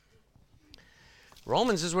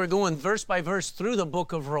Romans, as we're going verse by verse through the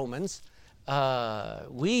book of Romans,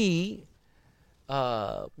 we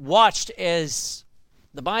watched as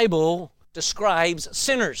the Bible describes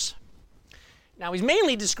sinners. Now, he's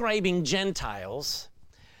mainly describing Gentiles.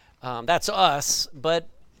 That's us. But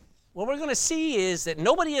what we're going to see is that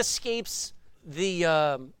nobody escapes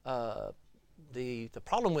the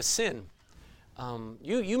problem with sin.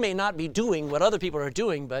 You may not be doing what other people are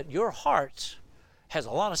doing, but your heart has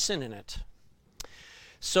a lot of sin in it.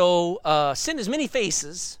 So sin has many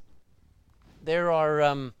faces.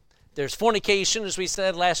 There's fornication, as we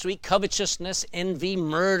said last week, covetousness, envy,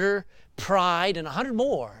 murder, pride, and 100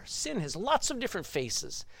 more. Sin has lots of different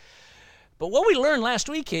faces. But what we learned last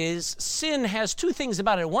week is sin has two things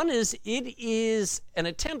about it. One is it is an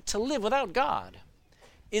attempt to live without God.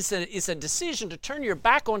 It's a decision to turn your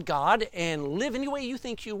back on God and live any way you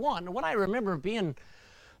think you want. And what I remember being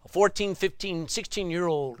a 14, 15,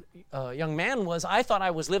 16-year-old young man was I thought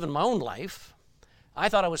I was living my own life. I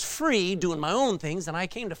thought I was free doing my own things, and I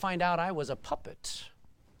came to find out I was a puppet.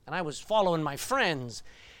 And I was following my friends,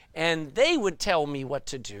 and they would tell me what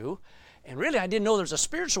to do. And really, I didn't know there was a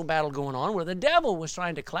spiritual battle going on where the devil was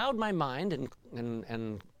trying to cloud my mind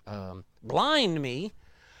and blind me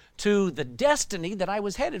to the destiny that I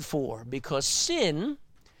was headed for, because sin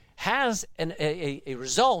has a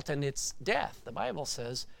result, and it's death. The Bible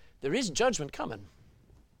says there is judgment coming.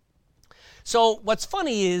 So what's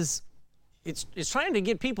funny is it's trying to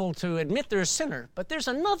get people to admit they're a sinner, but there's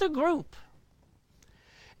another group.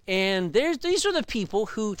 And these are the people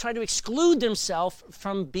who try to exclude themselves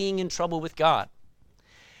from being in trouble with God.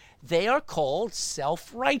 They are called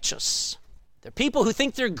self-righteous. They're people who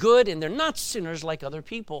think they're good and they're not sinners like other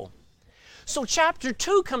people. So chapter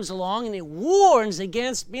 2 comes along and it warns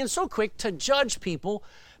against being so quick to judge people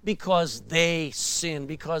because they sin,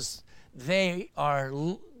 because they are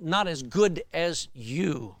not as good as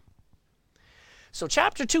you. So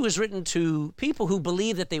chapter 2 is written to people who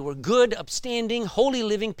believe that they were good, upstanding, holy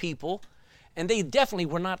living people, and they definitely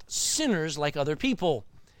were not sinners like other people.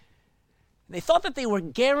 They thought that they were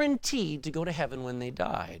guaranteed to go to heaven when they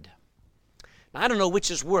died. Now, I don't know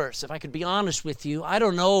which is worse. If I could be honest with you, I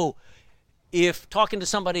don't know if talking to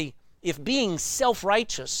somebody, if being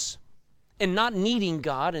self-righteous and not needing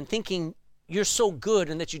God and thinking you're so good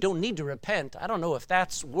and that you don't need to repent, I don't know if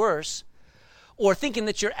that's worse, or thinking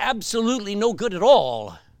that you're absolutely no good at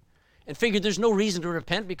all and figure there's no reason to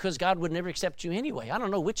repent because God would never accept you anyway. I don't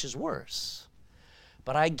know which is worse.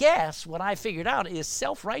 But I guess what I figured out is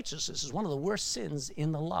self-righteousness is one of the worst sins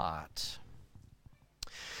in the lot.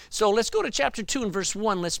 So let's go to chapter 2 and verse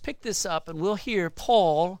 1. Let's pick this up and we'll hear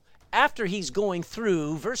Paul, after he's going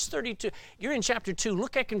through verse 32. You're in chapter 2.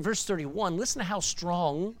 Look back in verse 31. Listen to how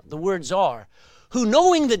strong the words are. Who,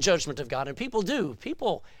 knowing the judgment of God, and people do.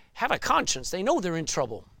 People have a conscience. They know they're in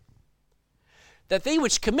trouble. That they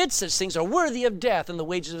which commit such things are worthy of death, and the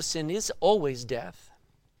wages of sin is always death.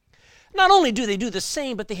 Not only do they do the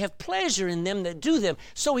same, but they have pleasure in them that do them.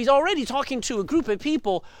 So he's already talking to a group of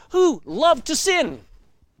people who love to sin.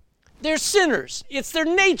 They're sinners. It's their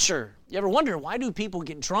nature. You ever wonder, why do people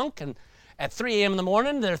get drunk and at 3 a.m. in the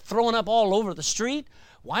morning they're throwing up all over the street?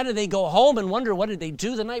 Why do they go home and wonder what did they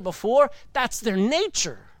do the night before? That's their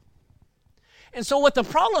nature. And so what the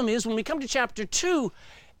problem is when we come to chapter 2,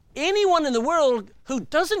 anyone in the world who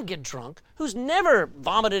doesn't get drunk, who's never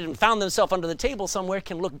vomited and found themselves under the table somewhere,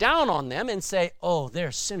 can look down on them and say, oh,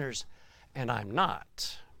 they're sinners and I'm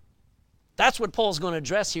not. That's what Paul's going to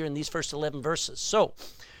address here in these first 11 verses. So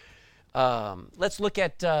let's look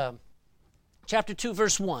at chapter 2,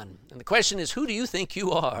 verse 1. And the question is, who do you think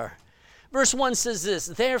you are? Verse 1 says this,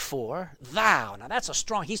 therefore, thou. Now that's a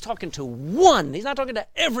strong, he's talking to one. He's not talking to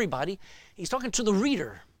everybody. He's talking to the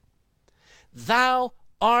reader. Thou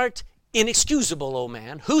art inexcusable, O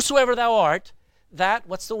man. Whosoever thou art, that,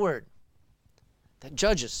 what's the word? That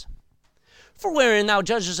judges. For wherein thou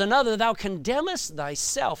judges another, thou condemnest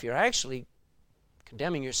thyself. You're actually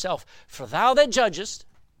condemning yourself. For thou that judgest,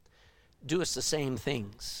 doest the same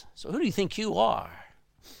things. So who do you think you are?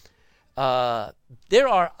 There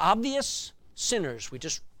are obvious sinners.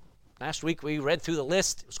 Last week we read through the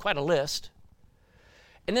list. It was quite a list.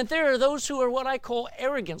 And then there are those who are what I call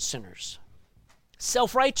arrogant sinners,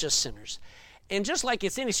 self-righteous sinners. And just like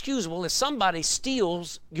it's inexcusable if somebody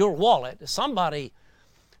steals your wallet, if somebody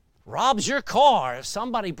robs your car, if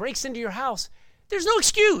somebody breaks into your house, there's no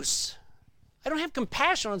excuse. I don't have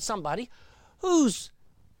compassion on somebody who's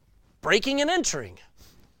breaking and entering.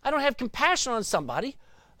 I don't have compassion on somebody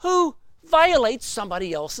who violates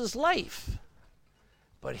somebody else's life.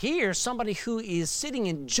 But here, somebody who is sitting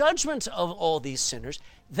in judgment of all these sinners,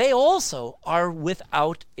 they also are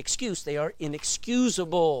without excuse. They are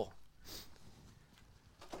inexcusable.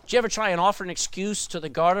 Did you ever try and offer an excuse to the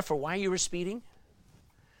Garda for why you were speeding?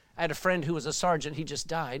 I had a friend who was a sergeant. He just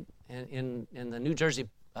died in the New Jersey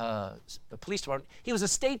police department. He was a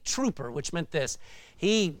state trooper, which meant this.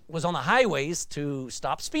 He was on the highways to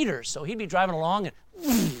stop speeders. So he'd be driving along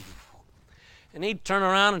and he'd turn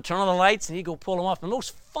around and turn on the lights and he'd go pull them off. The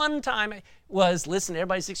most fun time was listen to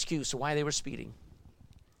everybody's excuse of why they were speeding.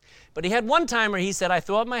 But he had one time where he said, I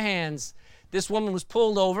threw up my hands. This woman was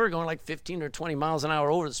pulled over, going like 15 or 20 miles an hour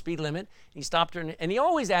over the speed limit. He stopped her, and he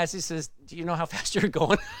always asks, he says, do you know how fast you're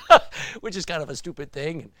going? Which is kind of a stupid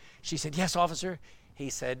thing. And she said, yes, officer. He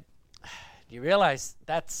said, do you realize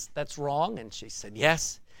that's wrong? And she said,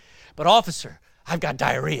 yes. But officer, I've got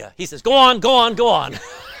diarrhea. He says, go on, go on, go on.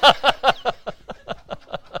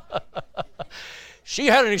 She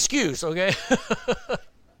had an excuse, okay?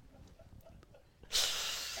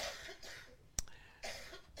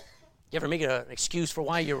 You ever make an excuse for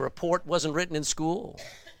why your report wasn't written in school?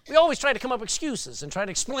 We always try to come up with excuses and try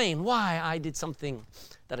to explain why I did something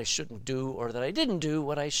that I shouldn't do or that I didn't do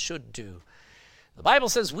what I should do. The Bible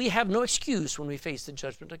says we have no excuse when we face the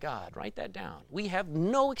judgment of God. Write that down. We have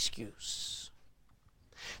no excuse.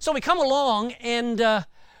 So we come along and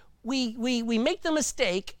we make the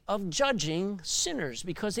mistake of judging sinners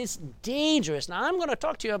because it's dangerous. Now I'm going to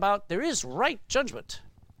talk to you about there is right judgment.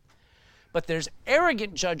 But there's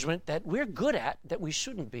arrogant judgment that we're good at that we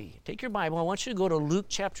shouldn't be. Take your Bible. I want you to go to Luke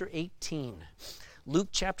chapter 18. Luke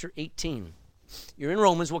chapter 18. You're in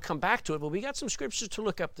Romans. We'll come back to it, but we got some scriptures to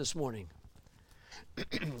look up this morning.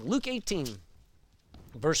 Luke 18,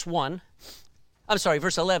 verse 1. I'm sorry,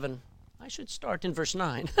 verse 11. I should start in verse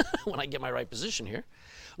 9 when I get my right position here.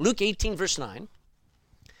 Luke 18, verse 9.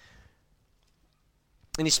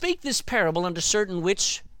 And he spake this parable unto certain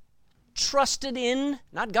which trusted in,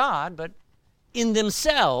 not God, but in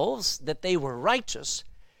themselves that they were righteous,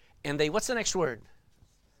 and they, what's the next word?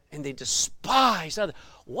 And they despised others.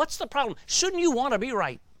 What's the problem? Shouldn't you want to be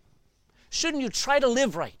right? Shouldn't you try to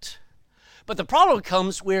live right? But the problem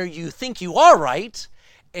comes where you think you are right,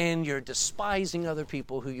 and you're despising other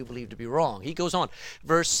people who you believe to be wrong. He goes on,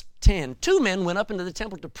 verse 10. 2 men went up into the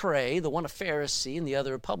temple to pray, the one a Pharisee and the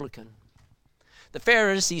other a publican. The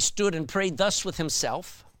Pharisee stood and prayed thus with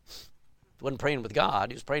himself. He wasn't praying with God,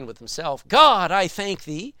 he was praying with himself. God, I thank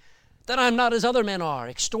thee that I'm not as other men are,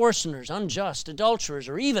 extortioners, unjust, adulterers,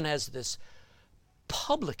 or even as this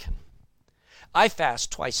publican. I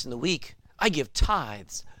fast twice in the week. I give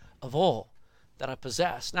tithes of all that I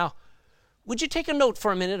possess. Now, would you take a note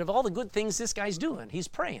for a minute of all the good things this guy's doing? He's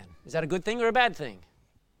praying. Is that a good thing or a bad thing?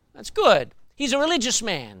 That's good. He's a religious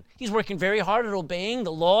man. He's working very hard at obeying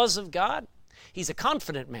the laws of God. He's a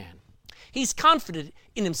confident man. He's confident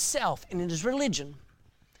in himself and in his religion.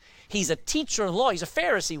 He's a teacher of law. He's a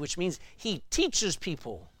Pharisee, which means he teaches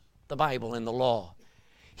people the Bible and the law.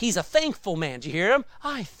 He's a thankful man. Do you hear him?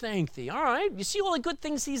 I thank thee. All right. You see all the good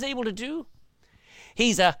things he's able to do?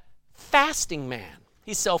 He's a fasting man.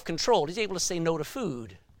 He's self-controlled. He's able to say no to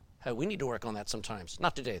food. We need to work on that sometimes.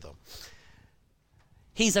 Not today, though.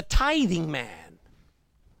 He's a tithing man.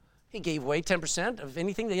 He gave away 10% of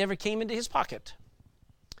anything that ever came into his pocket.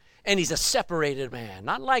 And he's a separated man,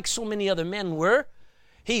 not like so many other men were.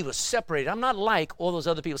 He was separated. I'm not like all those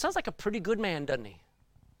other people. Sounds like a pretty good man, doesn't he?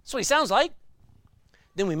 That's what he sounds like.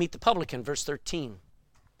 Then we meet the publican, verse 13.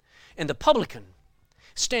 And the publican,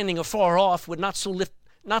 standing afar off, would not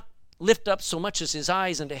lift up so much as his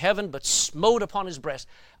eyes unto heaven, but smote upon his breast.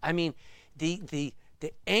 I mean, the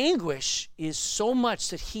anguish is so much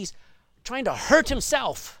that he's trying to hurt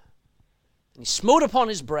himself. And he smote upon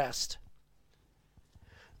his breast,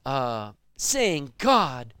 saying,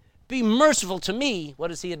 God, be merciful to me. What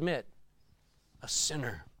does he admit? A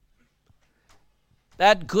sinner.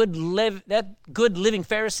 That good living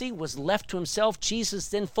Pharisee was left to himself. Jesus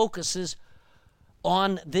then focuses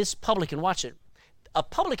on this publican. Watch it. A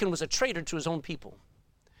publican was a traitor to his own people.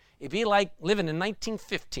 It'd be like living in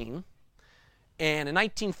 1915, and in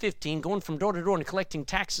 1915 going from door to door and collecting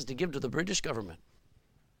taxes to give to the British government.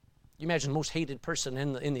 You imagine the most hated person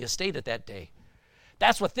in the estate at that day.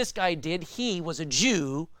 That's what this guy did. He was a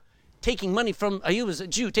Jew taking money from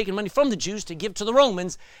the Jews to give to the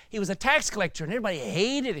Romans. He was a tax collector, and everybody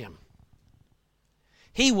hated him.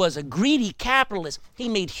 He was a greedy capitalist. He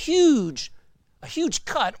made a huge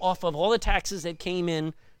cut off of all the taxes that came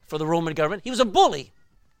in for the Roman government. He was a bully.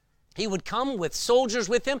 He would come with soldiers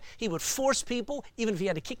with him. He would force people, even if he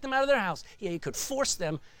had to kick them out of their house, he could force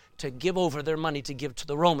them to give over their money to give to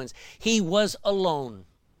the Romans. He was alone.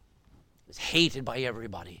 was hated by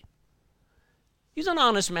everybody. He was an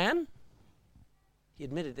honest man. He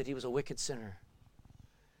admitted that he was a wicked sinner.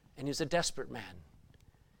 And he was a desperate man.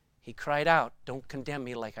 He cried out, "Don't condemn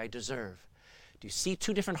me like I deserve." Do you see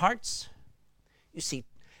two different hearts? You see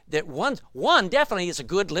that one definitely is a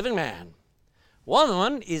good living man.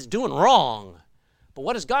 One is doing wrong. But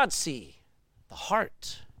what does God see? The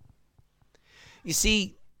heart. You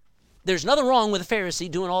see, there's nothing wrong with a Pharisee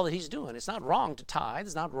doing all that he's doing. It's not wrong to tithe.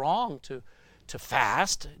 It's not wrong to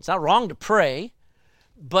fast. It's not wrong to pray.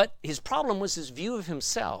 But his problem was his view of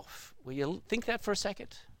himself. Will you think that for a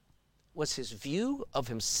second? Was his view of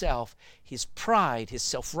himself, his pride, his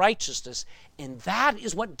self-righteousness, and that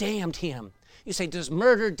is what damned him. You say, does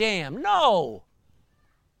murder damn? No.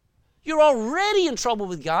 You're already in trouble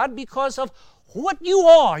with God because of what you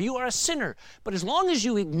are. You are a sinner. But as long as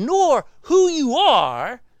you ignore who you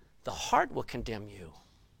are, the heart will condemn you.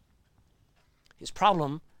 His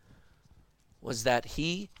problem was that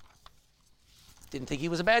he didn't think he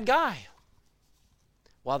was a bad guy.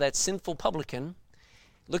 While that sinful publican,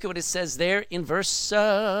 look at what it says there in verse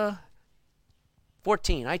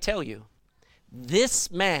 14. I tell you,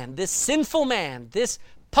 this man, this sinful man, this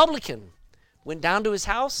publican went down to his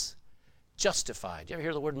house justified. You ever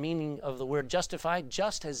hear the word meaning of the word justified?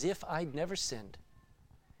 Just as if I'd never sinned.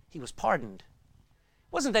 He was pardoned.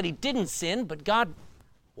 It wasn't that he didn't sin, but God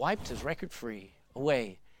wiped his record free away.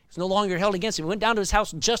 He was no longer held against him. He went down to his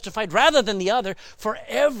house justified rather than the other. For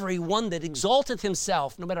everyone that exalteth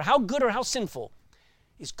himself, no matter how good or how sinful,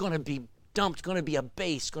 is going to be dumped, going to be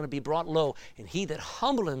abased, going to be brought low. And he that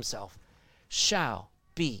humbled himself shall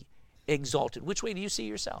be exalted. Which way do you see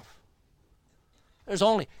yourself?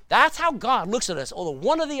 That's how God looks at us, either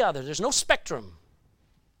one or the other. There's no spectrum.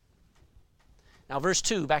 Now verse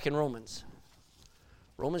 2, back in Romans.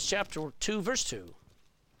 Romans chapter 2, verse 2.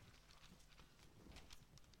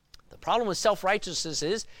 The problem with self-righteousness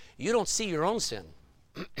is you don't see your own sin.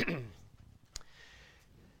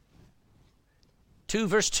 2,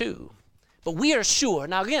 verse 2. But we are sure.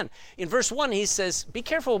 Now again, in verse 1 he says, be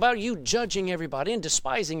careful about you judging everybody and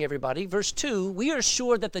despising everybody. Verse 2, we are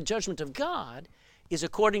sure that the judgment of God is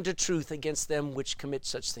according to truth against them which commit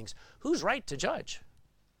such things. Who's right to judge?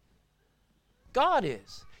 God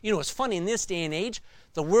is. You know, it's funny, in this day and age,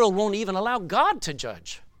 the world won't even allow God to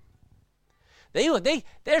judge.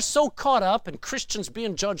 They're so caught up in Christians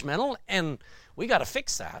being judgmental, and we got to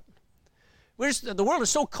fix that. The world is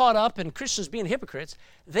so caught up in Christians being hypocrites,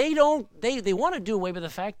 they want to do away with the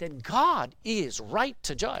fact that God is right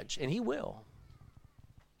to judge, and he will.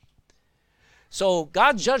 So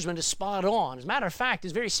God's judgment is spot on. As a matter of fact,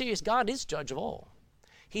 it's very serious. God is judge of all.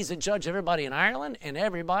 He's the judge of everybody in Ireland and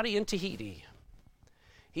everybody in Tahiti.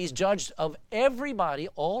 He's judged of everybody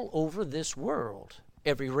all over this world.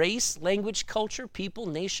 Every race, language, culture, people,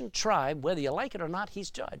 nation, tribe, whether you like it or not, he's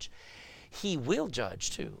judge. He will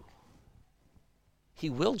judge too. He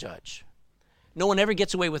will judge. No one ever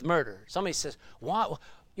gets away with murder. Somebody says, "Why?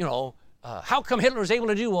 How come Hitler was able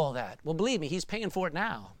to do all that?" Well, believe me, he's paying for it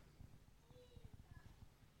now.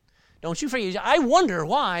 Don't you forget. I wonder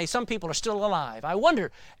why some people are still alive. I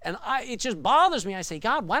wonder, and it just bothers me. I say,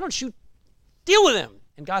 God, why don't you deal with him?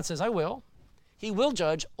 And God says, I will. He will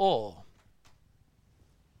judge all.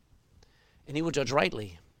 And he will judge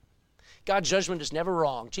rightly. God's judgment is never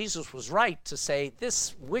wrong. Jesus was right to say,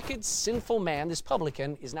 this wicked, sinful man, this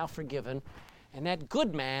publican, is now forgiven, and that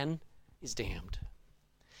good man is damned.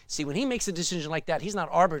 See, when he makes a decision like that, he's not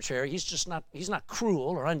arbitrary. He's not cruel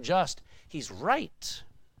or unjust. He's right.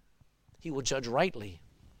 He will judge rightly.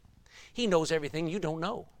 He knows everything you don't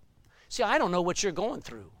know. See, I don't know what you're going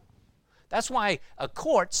through. That's why a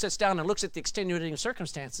court sits down and looks at the extenuating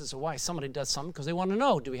circumstances of why somebody does something, because they want to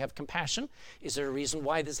know, do we have compassion? Is there a reason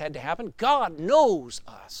why this had to happen? God knows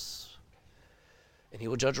us, and he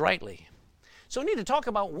will judge rightly. So we need to talk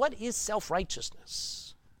about what is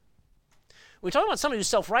self-righteousness. When we talk about somebody who's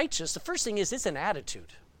self-righteous, the first thing is it's an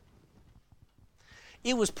attitude.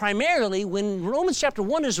 It was primarily, when Romans chapter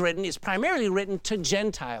 1 is written, it's primarily written to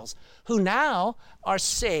Gentiles who now are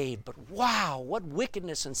saved. But wow, what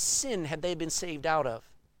wickedness and sin had they been saved out of?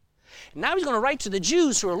 And now he's going to write to the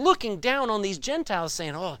Jews who are looking down on these Gentiles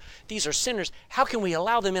saying, oh, these are sinners. How can we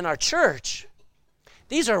allow them in our church?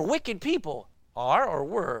 These are wicked people. Are or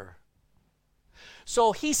were.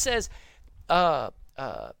 So he says,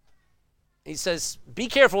 be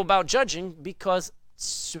careful about judging, because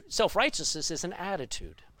self-righteousness is an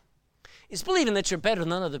attitude. It's believing that you're better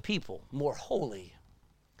than other people, more holy.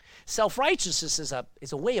 Self-righteousness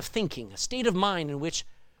is a way of thinking, a state of mind in which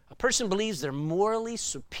a person believes they're morally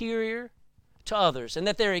superior to others and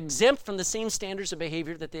that they're exempt from the same standards of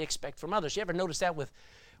behavior that they expect from others. You ever notice that with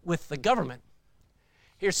with the government.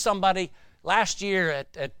 Here's somebody last year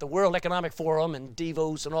at the World Economic Forum and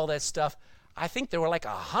Davos and all that stuff. I think there were like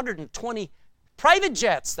 120 private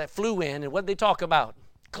jets that flew in, and what did they talk about?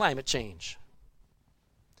 Climate change.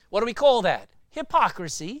 What do we call that?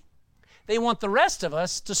 Hypocrisy. They want the rest of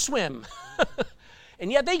us to swim.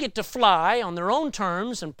 And yet they get to fly on their own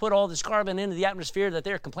terms and put all this carbon into the atmosphere that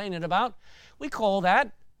they're complaining about. We call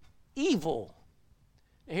that evil.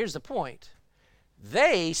 Now, here's the point.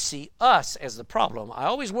 They see us as the problem. I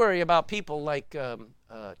always worry about people like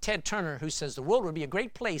Ted Turner, who says the world would be a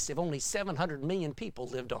great place if only 700 million people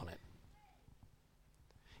lived on it.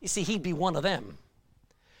 You see, he'd be one of them.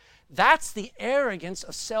 That's the arrogance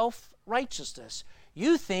of self-righteousness.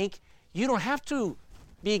 You think you don't have to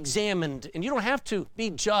be examined and you don't have to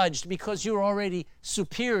be judged because you're already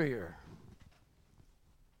superior.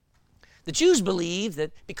 The Jews believed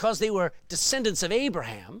that because they were descendants of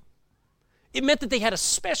Abraham, it meant that they had a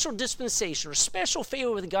special dispensation or a special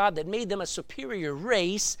favor with God that made them a superior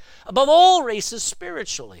race above all races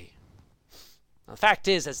spiritually. Now, the fact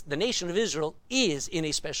is that the nation of Israel is in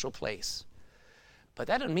a special place. But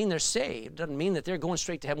that doesn't mean they're saved. It doesn't mean that they're going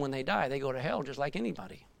straight to heaven when they die. They go to hell just like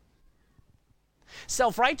anybody.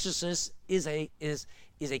 Self-righteousness is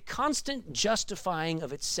a constant justifying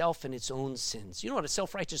of itself and its own sins. You know what a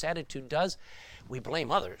self-righteous attitude does? We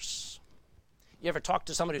blame others. You ever talk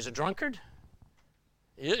to somebody who's a drunkard?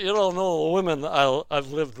 You don't know the women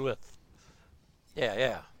I've lived with.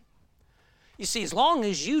 Yeah. You see, as long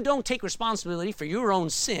as you don't take responsibility for your own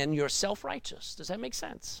sin, you're self-righteous. Does that make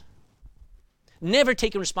sense? Never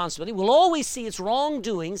taking responsibility will always see its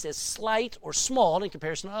wrongdoings as slight or small in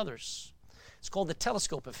comparison to others. It's called the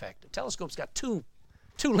telescope effect. The telescope's got two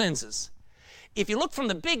lenses. If you look from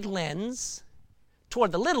the big lens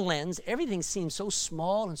toward the little lens, everything seems so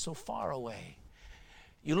small and so far away.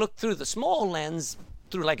 You look through the small lens,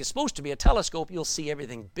 through like it's supposed to be a telescope, you'll see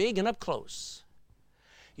everything big and up close.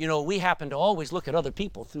 You know, we happen to always look at other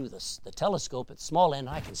people through the telescope at the small end.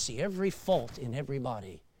 I can see every fault in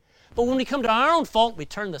everybody. But when we come to our own fault, we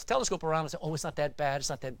turn the telescope around and say, oh, it's not that bad, it's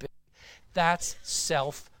not that big. That's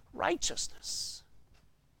self-righteousness.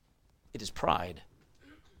 It is pride.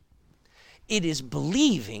 It is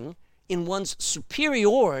believing in one's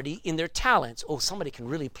superiority in their talents. Oh, somebody can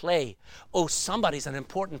really play. Oh, somebody's an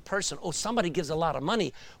important person. Oh, somebody gives a lot of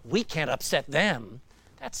money. We can't upset them.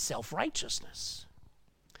 That's self-righteousness.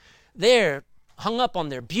 They're hung up on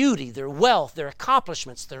their beauty, their wealth, their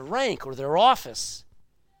accomplishments, their rank, or their office.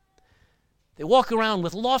 They walk around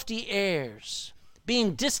with lofty airs,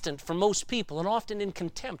 being distant from most people and often in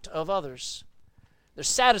contempt of others. They're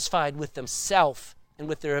satisfied with themselves and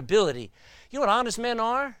with their ability. You know what honest men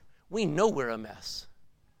are? We know we're a mess.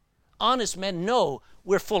 Honest men know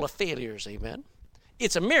we're full of failures, amen?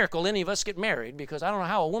 It's a miracle any of us get married because I don't know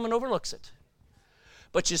how a woman overlooks it.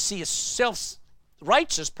 But you see, a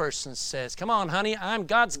self-righteous person says, come on, honey, I'm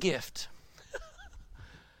God's gift.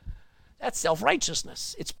 That's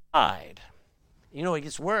self-righteousness. It's pride. You know, it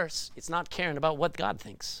gets worse. It's not caring about what God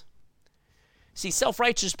thinks. See,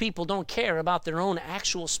 self-righteous people don't care about their own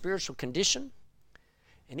actual spiritual condition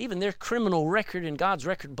and even their criminal record in God's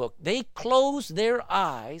record book. They close their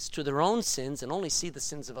eyes to their own sins and only see the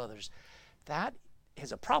sins of others. That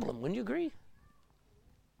is a problem. Wouldn't you agree?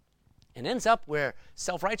 It ends up where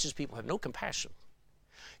self-righteous people have no compassion.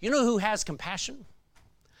 You know who has compassion?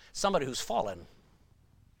 Somebody who's fallen.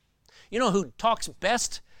 You know who talks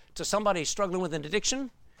best to somebody struggling with an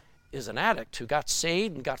addiction? Is an addict who got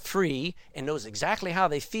saved and got free and knows exactly how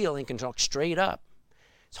they feel and can talk straight up.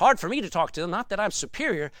 It's hard for me to talk to them, not that I'm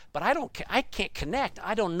superior, but I can't connect.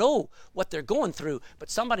 I don't know what they're going through, but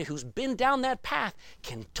somebody who's been down that path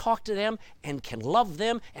can talk to them and can love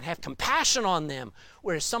them and have compassion on them,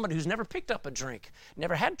 whereas somebody who's never picked up a drink,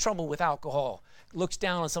 never had trouble with alcohol, looks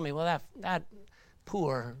down on somebody, well, that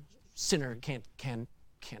poor sinner can't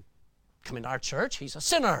come into our church. He's a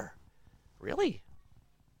sinner. Really?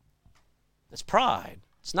 That's pride.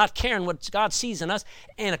 It's not caring what God sees in us.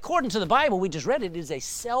 And according to the Bible, we just read it, it is a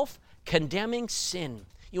self-condemning sin.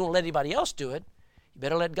 You won't let anybody else do it. You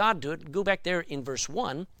better let God do it. Go back there in verse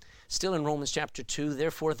 1, still in Romans chapter 2.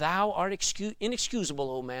 Therefore thou art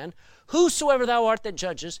inexcusable, O man, whosoever thou art that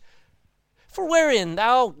judgest. For wherein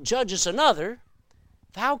thou judgest another,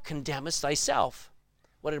 thou condemnest thyself.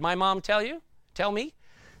 What did my mom tell me?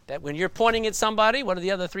 That when you're pointing at somebody, what are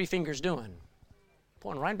the other three fingers doing?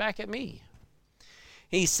 Pointing right back at me.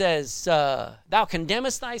 He says, thou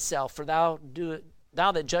condemnest thyself, for thou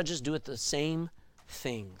that judgest doeth the same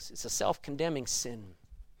things. It's a self-condemning sin.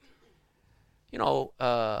 You know,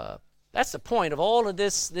 that's the point of all of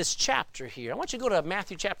this chapter here. I want you to go to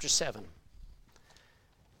Matthew chapter 7.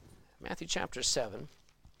 Matthew chapter 7.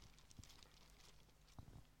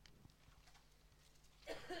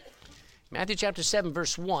 Matthew chapter 7,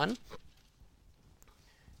 verse 1.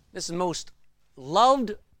 This is the most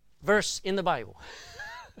loved verse in the Bible.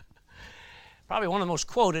 Probably one of the most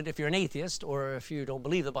quoted if you're an atheist or if you don't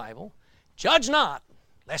believe the Bible. Judge not,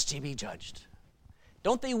 lest ye be judged.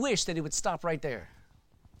 Don't they wish that it would stop right there?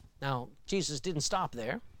 Now, Jesus didn't stop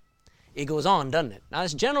there. It goes on, doesn't it? Now,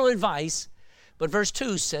 it's general advice, but verse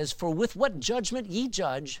 2 says, for with what judgment ye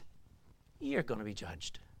judge, ye are going to be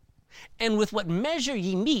judged. And with what measure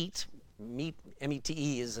ye mete,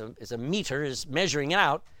 M-E-T-E is a meter, is measuring it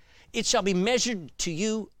out, it shall be measured to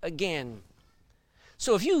you again.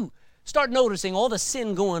 So if you start noticing all the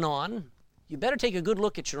sin going on, you better take a good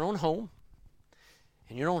look at your own home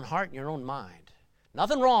and your own heart and your own mind.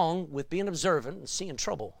 Nothing wrong with being observant and seeing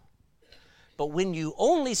trouble. But when you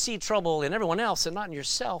only see trouble in everyone else and not in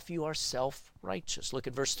yourself, you are self-righteous. Look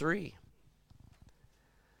at verse 3.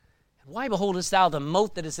 And why beholdest thou the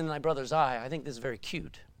mote that is in thy brother's eye? I think this is very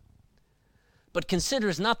cute. But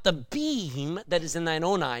considerest not the beam that is in thine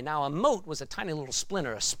own eye. Now, a mote was a tiny little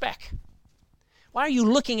splinter, a speck. Why are you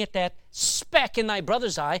looking at that speck in thy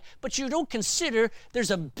brother's eye, but you don't consider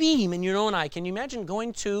there's a beam in your own eye? Can you imagine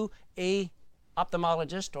going to a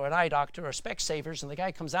ophthalmologist or an eye doctor or Specsavers, and the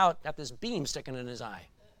guy comes out got this beam sticking in his eye?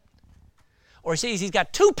 Or he sees he's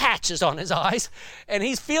got 2 patches on his eyes, and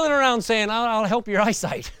he's feeling around saying, I'll help your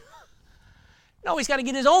eyesight. No, he's got to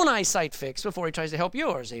get his own eyesight fixed before he tries to help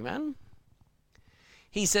yours, amen?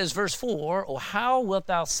 He says, verse 4, O how wilt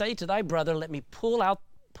thou say to thy brother, let me pull out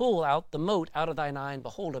the mote out of thine eye, and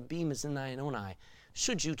behold, a beam is in thine own eye.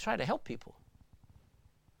 Should you try to help people?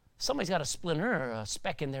 Somebody's got a splinter or a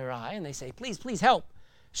speck in their eye, and they say, please, please help.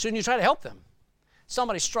 Shouldn't you try to help them?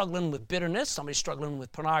 Somebody's struggling with bitterness, somebody's struggling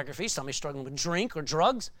with pornography, somebody's struggling with drink or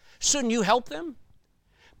drugs. Shouldn't you help them?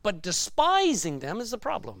 But despising them is the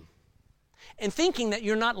problem. And thinking that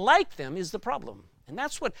you're not like them is the problem. And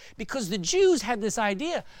that's what, because the Jews had this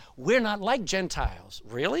idea, we're not like Gentiles.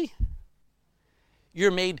 Really?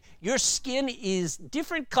 Your skin is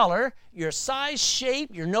different color, your size,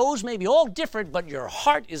 shape, your nose may be all different, but your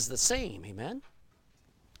heart is the same. Amen?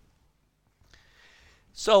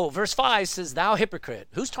 So, verse 5 says, thou hypocrite.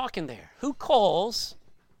 Who's talking there? Who calls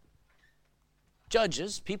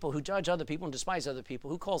judges, people who judge other people and despise other people,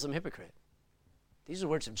 who calls them hypocrite? These are the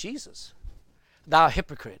words of Jesus. Thou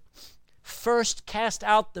hypocrite. First cast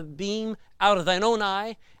out the beam out of thine own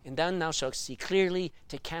eye, and then thou shalt see clearly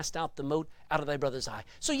to cast out the mote out of thy brother's eye.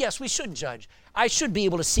 So yes, we should judge. I should be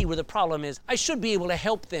able to see where the problem is. I should be able to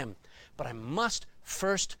help them. But I must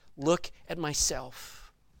first look at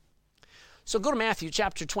myself. So go to Matthew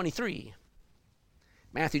chapter 23.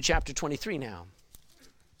 Matthew chapter 23 now.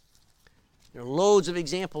 There are loads of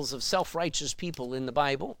examples of self-righteous people in the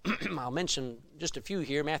Bible. I'll mention just a few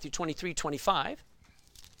here. Matthew 23:25.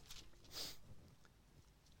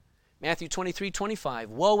 Matthew 23:25.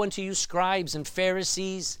 Woe unto you, scribes and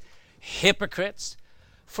Pharisees, hypocrites,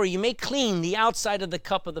 for you make clean the outside of the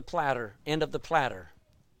cup of the platter and of the platter,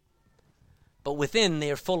 but within they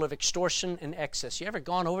are full of extortion and excess. You ever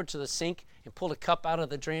gone over to the sink and pulled a cup out of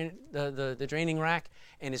the draining rack,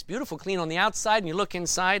 and it's beautiful clean on the outside, and you look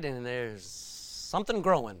inside and there's something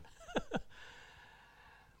growing?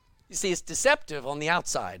 You see, it's deceptive on the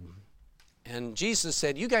outside. And Jesus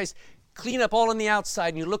said, you guys clean up all on the outside,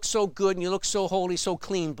 and you look so good, and you look so holy, so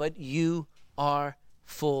clean, but you are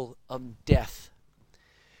full of death.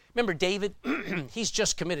 Remember David? He's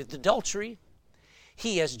just committed adultery.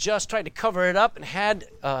 He has just tried to cover it up and had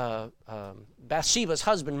Bathsheba's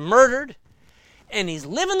husband murdered, and he's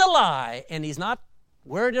living the lie, and he's not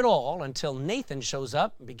worried at all until Nathan shows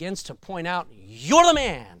up and begins to point out, you're the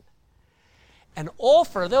man. And all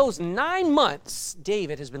for those 9 months,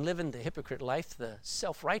 David has been living the hypocrite life, the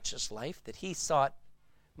self-righteous life, that he thought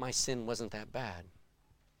my sin wasn't that bad.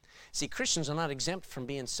 See, Christians are not exempt from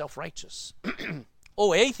being self-righteous.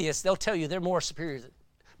 Oh, atheists, they'll tell you they're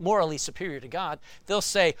morally superior to God. They'll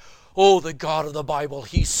say, oh, the God of the Bible,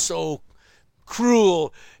 he's so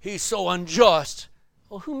cruel, he's so unjust.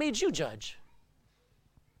 Well, who made you judge?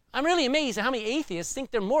 I'm really amazed at how many atheists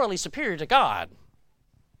think they're morally superior to God.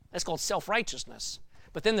 That's called self-righteousness.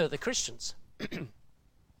 But then there are the Christians.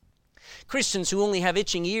 Christians who only have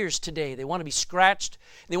itching ears today. They want to be scratched.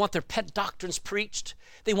 They want their pet doctrines preached.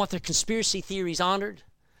 They want their conspiracy theories honored.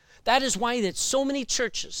 That is why that so many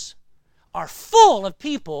churches are full of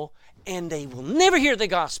people, and they will never hear the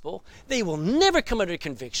gospel. They will never come under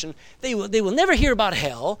conviction. They will never hear about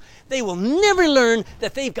hell. They will never learn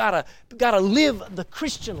that they've got to live the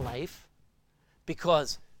Christian life,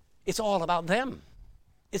 because it's all about them.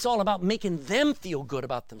 It's all about making them feel good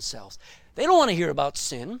about themselves. They don't want to hear about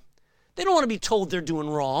sin. They don't want to be told they're doing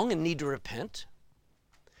wrong and need to repent.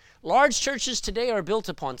 Large churches today are built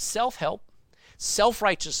upon self-help,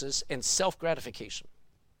 self-righteousness, and self-gratification.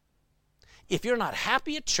 If you're not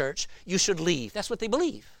happy at church, you should leave. That's what they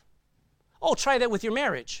believe. Oh, try that with your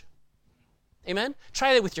marriage. Amen?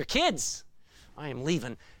 Try that with your kids. I am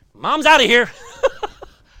leaving. Mom's out of here.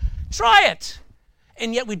 Try it.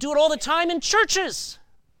 And yet we do it all the time in churches.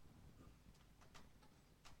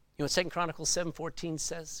 You know what 2 Chronicles 7:14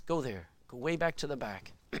 says? Go there. Go way back to the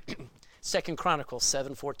back. 2 Chronicles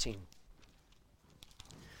 7:14.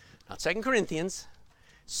 Not 2 Corinthians.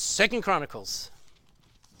 2 Chronicles.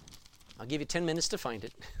 I'll give you 10 minutes to find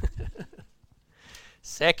it.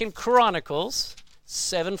 2 Chronicles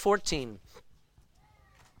 7:14.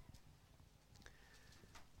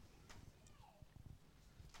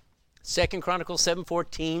 Second Chronicles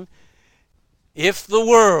 7:14. If the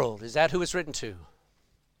world, is that who it's written to?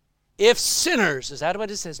 If sinners, is that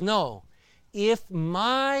what it says? No. If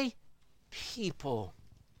my people,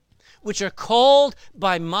 which are called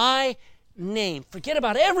by my name, forget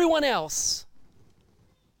about everyone else.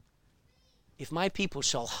 If my people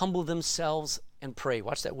shall humble themselves and pray,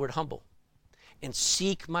 watch that word humble, and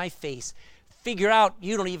seek my face. Figure out,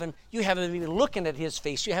 you haven't even looking at his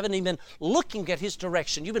face. You haven't even looking at his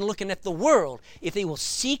direction. You've been looking at the world. If they will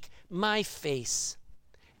seek my face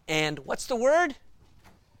and, what's the word?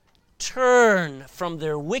 Turn from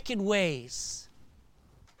their wicked ways.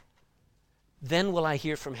 Then will I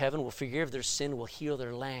hear from heaven, will forgive their sin, will heal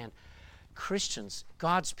their land. Christians,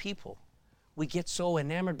 God's people, we get so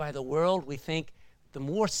enamored by the world, we think the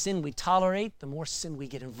more sin we tolerate, the more sin we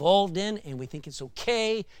get involved in, and we think it's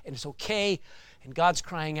okay, and it's okay. And God's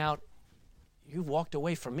crying out, you've walked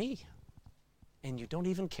away from me, and you don't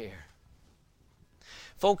even care.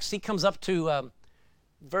 Folks, he comes up to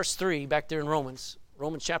verse 3 back there in Romans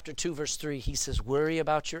chapter 2, verse 3. He says, worry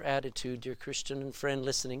about your attitude, dear Christian and friend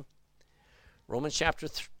listening. Romans chapter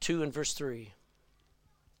 2 and verse 3.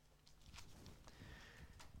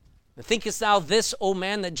 And thinkest thou this, O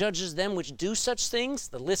man, that judges them which do such things?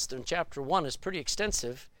 The list in chapter 1 is pretty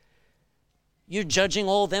extensive. You're judging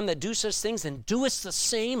all them that do such things, and doest the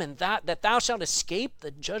same, and that thou shalt escape the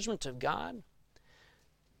judgment of God?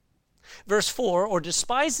 Verse 4, or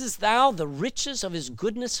despisest thou the riches of his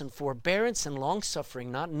goodness and forbearance and longsuffering,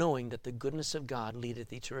 not knowing that the goodness of God leadeth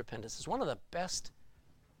thee to repentance? It's one of the best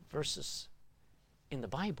verses in the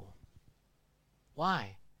Bible.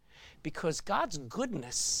 Why? Because God's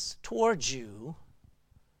goodness towards you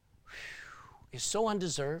is so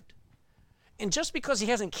undeserved. And just because he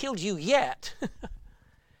hasn't killed you yet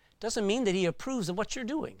doesn't mean that he approves of what you're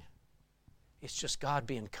doing. It's just God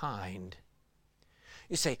being kind.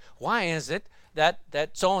 You say, why is it that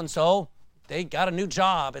so-and-so, they got a new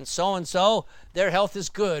job, and so-and-so, their health is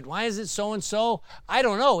good? Why is it so-and-so? I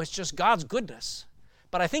don't know. It's just God's goodness.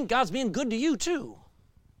 But I think God's being good to you too.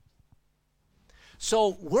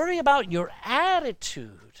 So worry about your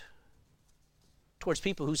attitude towards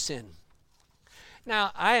people who sin.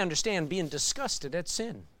 Now, I understand being disgusted at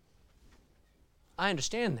sin. I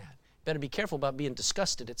understand that. Better be careful about being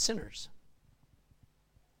disgusted at sinners.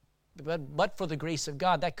 But for the grace of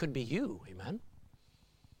God, that could be you. Amen.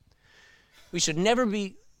 We should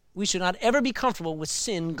not ever be comfortable with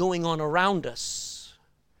sin going on around us.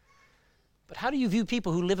 But how do you view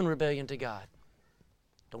people who live in rebellion to God?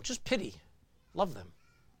 Don't just pity. Love them.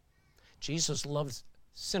 Jesus loved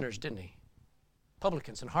sinners, didn't he?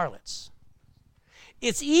 Publicans and harlots.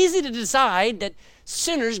 It's easy to decide that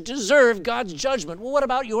sinners deserve God's judgment. Well, what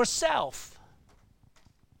about yourself?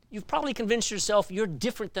 You've probably convinced yourself you're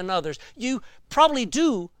different than others. You probably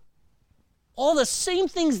do all the same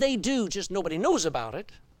things they do, just nobody knows about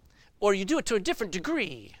it, or you do it to a different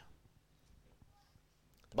degree.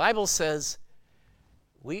 The Bible says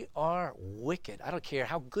we are wicked. I don't care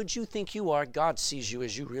how good you think you are, God sees you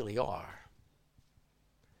as you really are.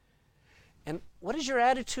 And what is your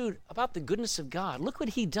attitude about the goodness of God? Look what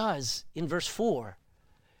he does in verse 4.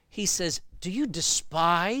 He says, do you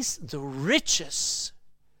despise the riches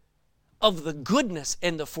of the goodness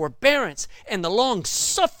and the forbearance and the long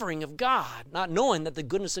suffering of God, not knowing that the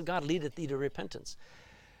goodness of God leadeth thee to repentance?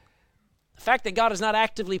 The fact that God is not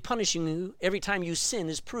actively punishing you every time you sin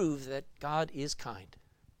is proof that God is kind.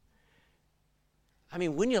 I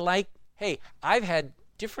mean, wouldn't you like, hey, I've had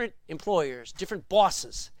different employers, different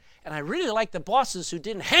bosses, and I really like the bosses who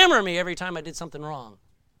didn't hammer me every time I did something wrong.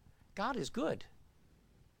 God is good.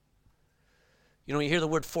 You know, you hear the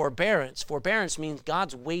word forbearance. Forbearance means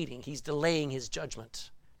God's waiting. He's delaying his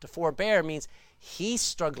judgment. To forbear means he's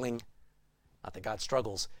struggling. Not that God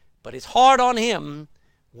struggles, but it's hard on him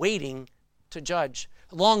waiting to judge.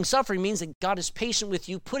 Long suffering means that God is patient with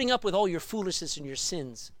you, putting up with all your foolishness and your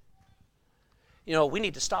sins. You know, we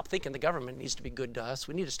need to stop thinking the government needs to be good to us.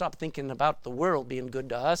 We need to stop thinking about the world being good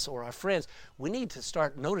to us or our friends. We need to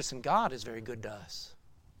start noticing God is very good to us.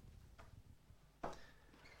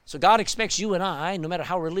 So God expects you and I, no matter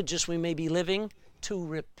how religious we may be living, to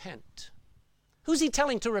repent. Who's he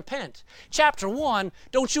telling to repent? Chapter 1,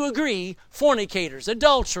 don't you agree? Fornicators,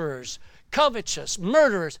 adulterers, covetous,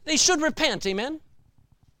 murderers, they should repent, amen?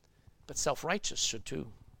 But self-righteous should too.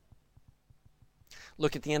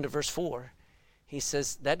 Look at the end of verse 4. He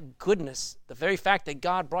says that goodness, the very fact that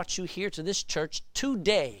God brought you here to this church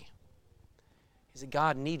today, is that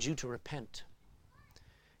God needs you to repent.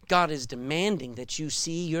 God is demanding that you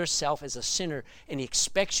see yourself as a sinner, and he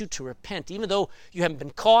expects you to repent, even though you haven't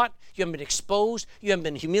been caught, you haven't been exposed, you haven't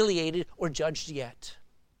been humiliated or judged yet.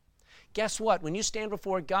 Guess what? When you stand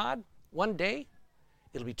before God, one day,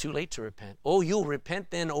 it'll be too late to repent. Oh, you'll repent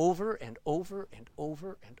then over and over and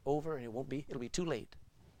over and over, and it'll be too late.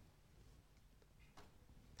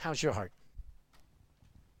 How's your heart?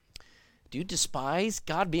 Do you despise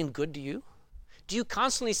God being good to you? Do you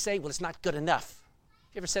constantly say, well, it's not good enough?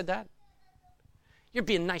 You ever said that? You're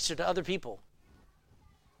being nicer to other people.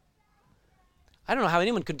 I don't know how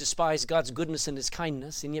anyone could despise God's goodness and his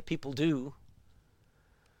kindness, and yet people do.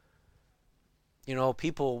 You know,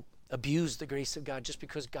 people abuse the grace of God just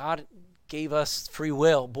because God gave us free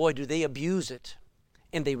will. Boy, do they abuse it,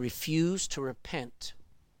 and they refuse to repent.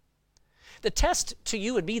 The test to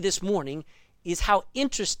you and me this morning is how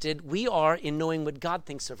interested we are in knowing what God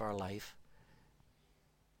thinks of our life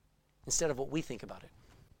instead of what we think about it.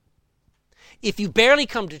 If you barely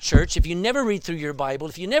come to church, if you never read through your Bible,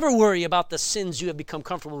 if you never worry about the sins you have become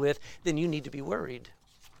comfortable with, then you need to be worried.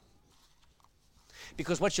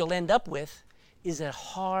 Because what you'll end up with is a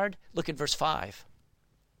hard, look at verse 5,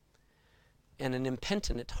 and an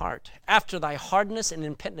impenitent heart. After thy hardness and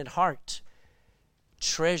impenitent heart,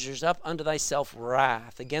 treasures up unto thyself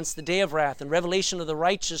wrath against the day of wrath and revelation of the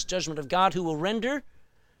righteous judgment of God, who will render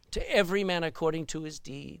to every man according to his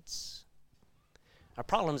deeds. Our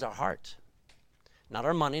problem is our heart. Not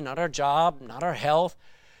our money, not our job, not our health.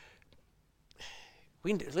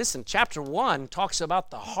 Listen, chapter 1 talks about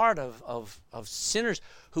the heart of sinners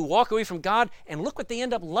who walk away from God, and look what they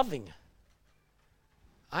end up loving.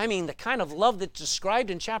 I mean, the kind of love that's described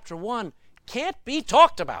in chapter 1 can't be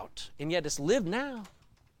talked about, and yet it's lived now.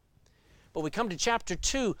 But we come to chapter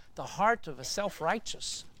 2, the heart of a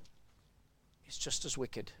self-righteous is just as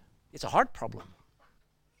wicked. It's a heart problem.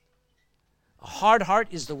 A hard heart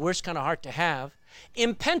is the worst kind of heart to have.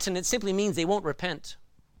 Impenitent, it simply means they won't repent.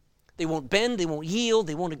 They won't bend, they won't yield,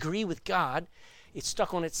 they won't agree with God. It's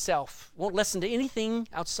stuck on itself, won't listen to anything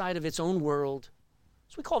outside of its own world.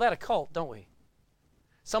 So we call that a cult, don't we?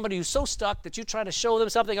 Somebody who's so stuck that you try to show them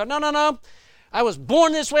something, they go, no, I was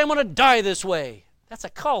born this way, I'm going to die this way. That's a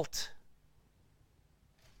cult.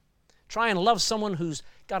 Try and love someone who's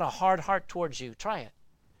got a hard heart towards you. Try it.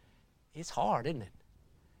 It's hard, isn't it?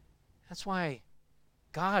 That's why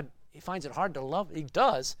God, he finds it hard to love. He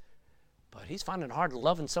does, but he's finding it hard to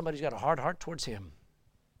love, and somebody's got a hard heart towards him.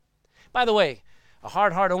 By the way, a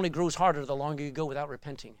hard heart only grows harder the longer you go without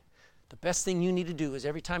repenting. The best thing you need to do is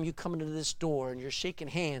every time you come into this door and you're shaking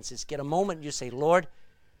hands is get a moment and you say, Lord,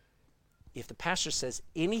 if the pastor says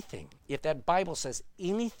anything, if that Bible says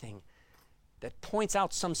anything that points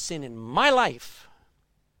out some sin in my life,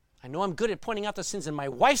 I know I'm good at pointing out the sins in my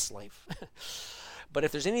wife's life, but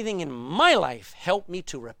if there's anything in my life, help me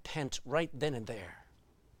to repent right then and there.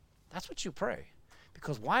 That's what you pray.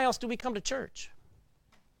 Because why else do we come to church?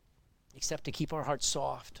 Except to keep our hearts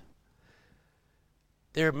soft.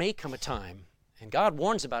 There may come a time, and God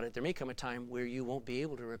warns about it, there may come a time where you won't be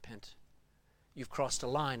able to repent. You've crossed a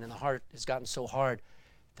line and the heart has gotten so hard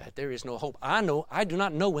that there is no hope. I do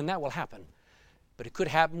not know when that will happen, but it could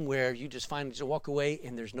happen where you just finally just walk away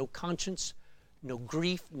and there's no conscience, no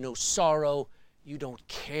grief, no sorrow. You don't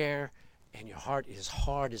care, and your heart is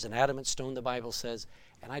hard as an adamant stone, the Bible says,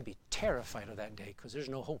 and I'd be terrified of that day because there's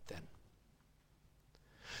no hope then.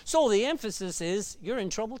 So the emphasis is you're in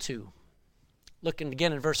trouble too. Looking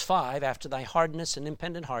again in verse 5, after thy hardness and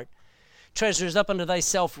impenitent heart, treasures up unto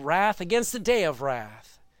thyself wrath against the day of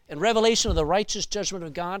wrath, and revelation of the righteous judgment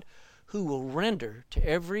of God, who will render to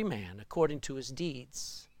every man according to his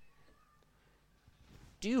deeds.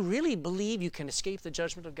 Do you really believe you can escape the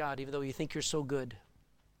judgment of God even though you think you're so good?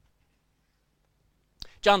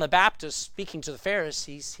 John the Baptist, speaking to the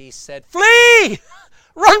Pharisees, he said, flee!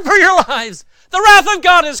 Run for your lives! The wrath of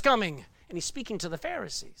God is coming! And he's speaking to the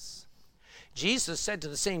Pharisees. Jesus said to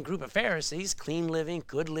the same group of Pharisees, clean living,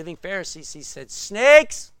 good living Pharisees, he said,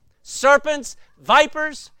 snakes, serpents,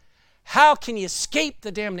 vipers, how can you escape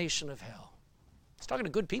the damnation of hell? He's talking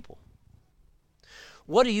to good people.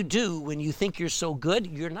 What do you do when you think you're so good?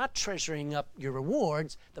 You're not treasuring up your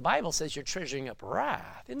rewards. The Bible says you're treasuring up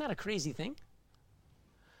wrath. Isn't that a crazy thing?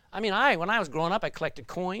 I mean, when I was growing up, I collected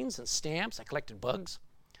coins and stamps. I collected bugs.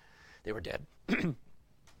 They were dead.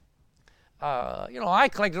 I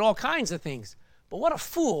collected all kinds of things. But what a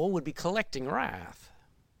fool would be collecting wrath.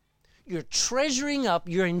 You're treasuring up,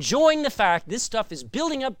 you're enjoying the fact this stuff is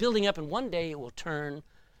building up, and one day it will turn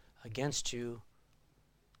against you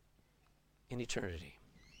in eternity.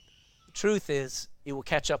 The truth is, it will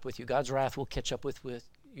catch up with you. God's wrath will catch up with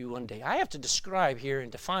you one day. I have to describe here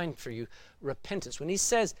and define for you repentance. When he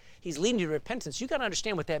says he's leading you to repentance, you got to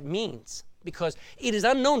understand what that means, because it is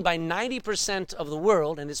unknown by 90% of the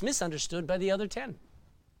world and is misunderstood by the other 10.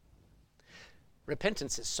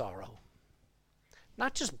 Repentance is sorrow.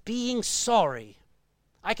 Not just being sorry.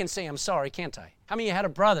 I can say I'm sorry, can't I? How many of you had a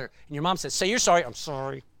brother and your mom says, say you're sorry? I'm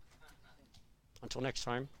sorry. Until next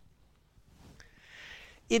time.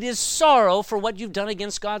 It is sorrow for what you've done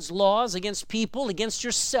against God's laws, against people, against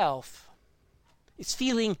yourself. It's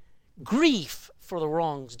feeling grief for the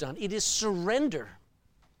wrongs done. It is surrender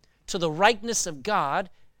to the rightness of God,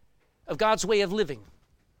 of God's way of living.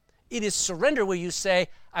 It is surrender where you say,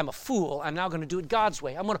 I'm a fool. I'm now going to do it God's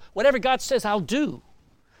way. Whatever God says, I'll do.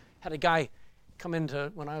 Had a guy come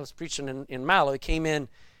when I was preaching in Mallow. He came in,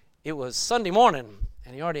 it was Sunday morning,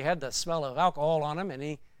 and he already had the smell of alcohol on him, and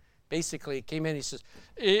he basically came in, he says,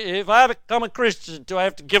 if I become a Christian, do I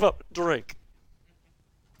have to give up drink?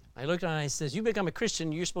 I looked at him and I says, you become a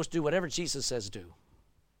Christian, you're supposed to do whatever Jesus says do.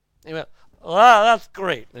 And he went, wow, that's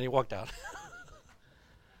great. And he walked out.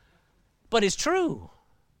 But it's true.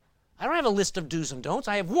 I don't have a list of do's and don'ts.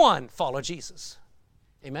 I have one, follow Jesus.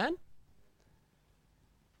 Amen?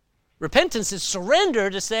 Repentance is surrender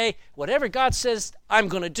to say, whatever God says I'm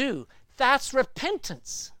going to do. That's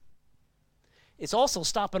repentance. It's also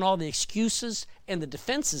stopping all the excuses and the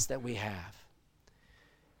defenses that we have.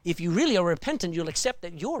 If you really are repentant, you'll accept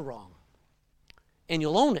that you're wrong. And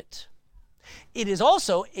you'll own it. It is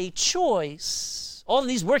also a choice. All of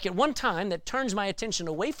these work at one time that turns my attention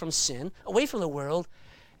away from sin, away from the world,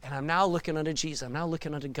 and I'm now looking unto Jesus. I'm now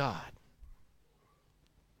looking unto God.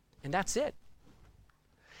 And that's it.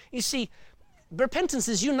 You see, repentance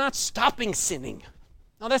is you not stopping sinning.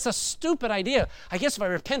 Now, that's a stupid idea. I guess if I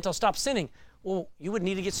repent, I'll stop sinning. Well, you would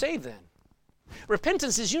need to get saved then.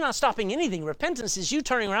 Repentance is you not stopping anything. Repentance is you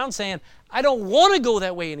turning around saying, I don't want to go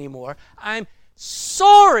that way anymore. I'm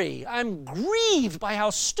sorry. I'm grieved by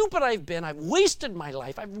how stupid I've been. I've wasted my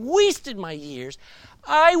life. I've wasted my years.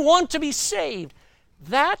 I want to be saved.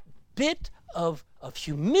 That bit of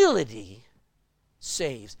humility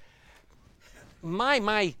saves.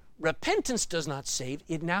 My repentance does not save.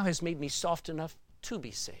 It now has made me soft enough to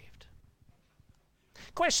be saved.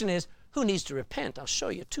 Question is, who needs to repent? I'll show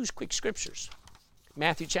you two quick scriptures.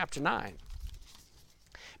 Matthew chapter 9.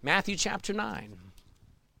 Matthew chapter 9.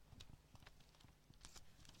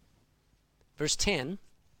 Verse 10.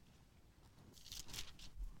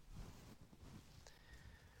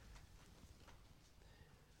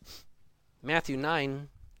 Matthew 9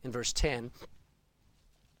 in verse 10.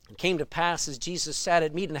 It came to pass as Jesus sat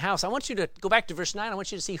at meat in the house. I want you to go back to verse 9. I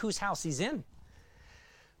want you to see whose house he's in.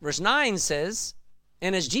 Verse 9 says,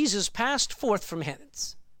 and as Jesus passed forth from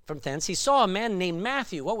thence, he saw a man named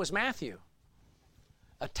Matthew. What was Matthew?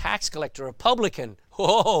 A tax collector, a publican.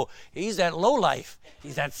 Oh, he's that lowlife.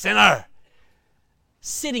 He's that sinner.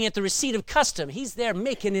 Sitting at the receipt of custom. He's there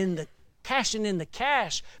cashing in the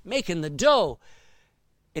cash, making the dough.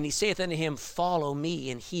 And he saith unto him, follow me.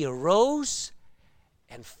 And he arose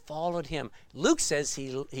and followed him. Luke says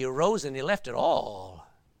he arose and he left it all.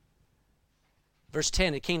 Verse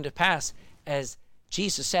 10, it came to pass as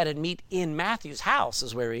Jesus sat at meat in Matthew's house,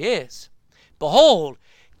 is where he is. Behold,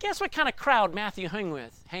 guess what kind of crowd Matthew hung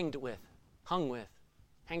around with?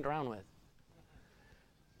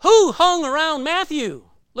 Who hung around Matthew?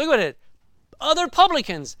 Look at it. Other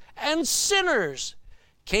publicans and sinners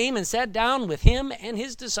came and sat down with him and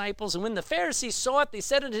his disciples. And when the Pharisees saw it, they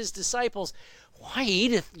said unto his disciples, why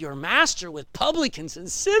eateth your master with publicans and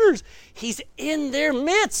sinners? He's in their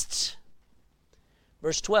midst.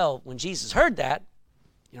 Verse 12, when Jesus heard that,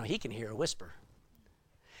 he can hear a whisper.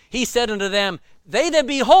 He said unto them, they that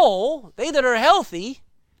be whole, they that are healthy,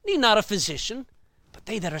 need not a physician, but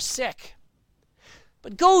they that are sick.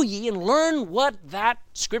 But go ye and learn what that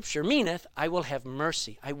scripture meaneth. I will have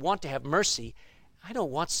mercy. I want to have mercy. I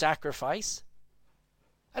don't want sacrifice.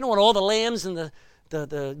 I don't want all the lambs and the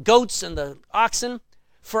the goats and the oxen.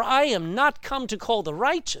 For I am not come to call the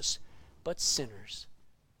righteous, but sinners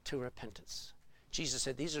to repentance. Jesus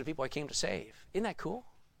said, these are the people I came to save. Isn't that cool?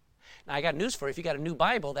 Now, I got news for you. If you got a new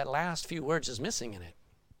Bible, that last few words is missing in it.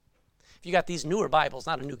 If you got these newer Bibles,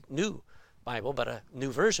 not a new Bible, but a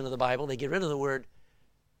new version of the Bible, they get rid of the word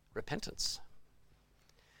repentance.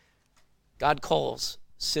 God calls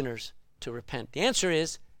sinners to repent. The answer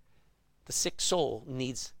is the sick soul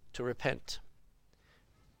needs to repent.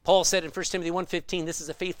 Paul said in 1 Timothy 1:15, this is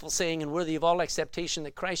a faithful saying and worthy of all acceptation,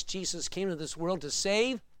 that Christ Jesus came to this world to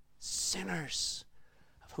save sinners,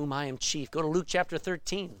 of whom I am chief. Go to Luke chapter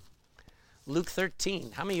 13. Luke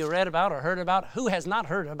 13. How many of you read about or heard about? Who has not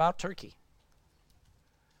heard about Turkey?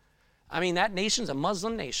 I mean, that nation's a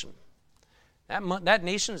Muslim nation. That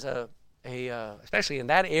nation's especially in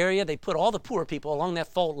that area, they put all the poor people along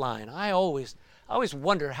that fault line. I always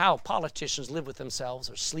wonder how politicians live with themselves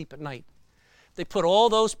or sleep at night. They put all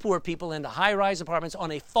those poor people into high-rise apartments on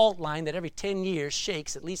a fault line that every 10 years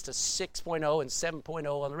shakes at least a 6.0 and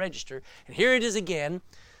 7.0 on the register. And here it is again,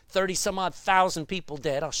 30-some-odd thousand people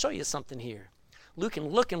dead. I'll show you something here. Look in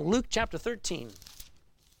Luke chapter 13.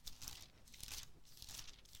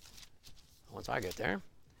 Once I get there.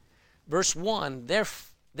 Verse 1,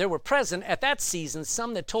 there were present at that season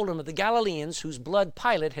some that told him of the Galileans whose blood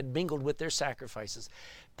Pilate had mingled with their sacrifices.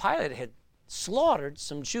 Pilate had slaughtered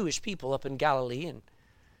some Jewish people up in Galilee and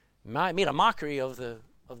made a mockery of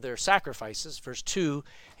their sacrifices. Verse 2,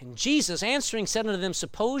 and Jesus answering said unto them,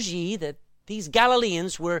 suppose ye that these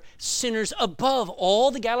Galileans were sinners above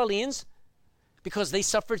all the Galileans because they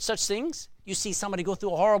suffered such things? You see somebody go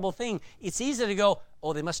through a horrible thing, it's easy to go,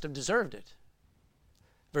 oh, they must have deserved it.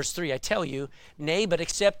 Verse 3, I tell you, nay, but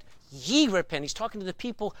except ye repent. He's talking to the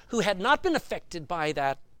people who had not been affected by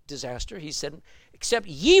that disaster. He said, except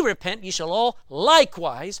ye repent, ye shall all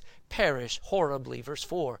likewise perish horribly. Verse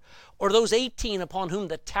 4, or those 18 upon whom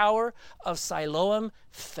the tower of Siloam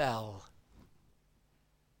fell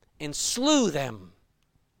and slew them.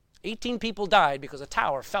 18 people died because a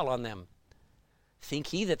tower fell on them.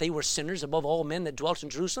 Think ye that they were sinners above all men that dwelt in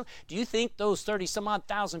Jerusalem? Do you think those 30-some-odd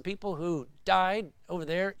thousand people who died over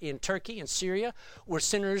there in Turkey and Syria were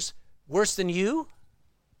sinners worse than you?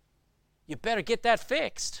 You better get that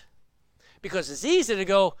fixed. Because it's easy to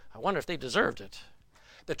go, I wonder if they deserved it.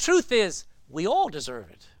 The truth is, we all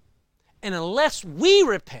deserve it. And unless we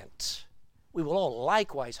repent, we will all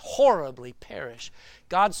likewise horribly perish.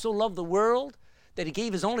 God so loved the world that he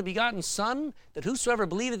gave his only begotten Son, that whosoever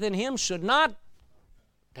believeth in him should not,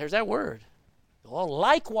 there's that word, all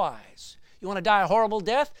likewise. You want to die a horrible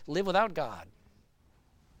death? Live without God.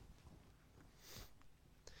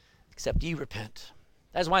 Except ye repent.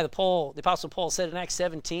 That's why the Apostle Paul said in Acts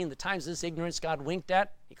 17, the times of this ignorance God winked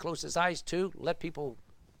at, he closed his eyes to, let people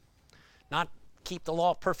not keep the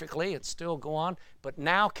law perfectly and still go on, but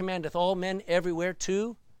now commandeth all men everywhere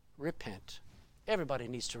to repent. Everybody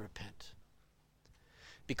needs to repent.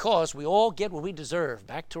 Because we all get what we deserve.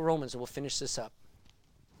 Back to Romans, and we'll finish this up.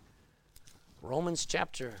 Romans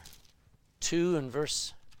chapter 2 and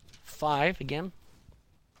verse 5 again.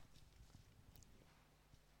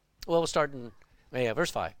 Well, we'll start in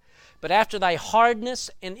verse 5. But after thy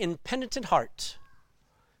hardness and impenitent heart,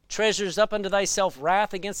 treasures up unto thyself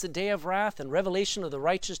wrath against the day of wrath and revelation of the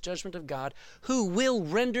righteous judgment of God, who will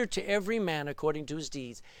render to every man according to his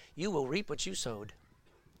deeds. You will reap what you sowed.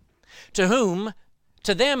 To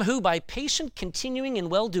them who by patient continuing in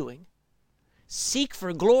well-doing seek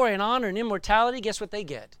for glory and honor and immortality, guess what they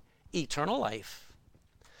get? Eternal life.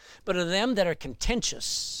 But of them that are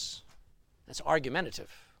contentious, that's argumentative,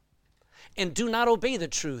 and do not obey the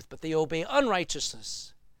truth, but they obey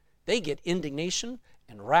unrighteousness, they get indignation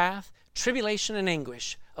and wrath, tribulation and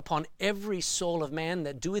anguish upon every soul of man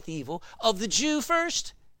that doeth evil, of the Jew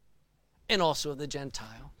first, and also of the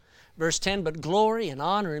Gentile. Verse 10, but glory and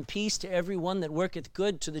honor and peace to every one that worketh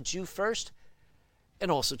good, to the Jew first, and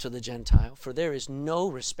also to the Gentile. For there is no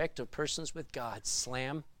respect of persons with God.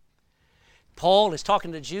 Slam. Paul is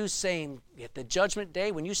talking to Jews saying, at the judgment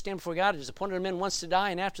day, when you stand before God, it is appointed of men once to die,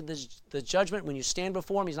 and after the judgment, when you stand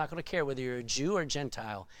before him, he's not going to care whether you're a Jew or a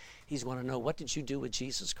Gentile. He's going to know, what did you do with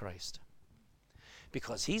Jesus Christ?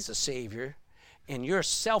 Because he's a Savior, and your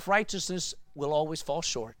self-righteousness will always fall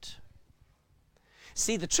short.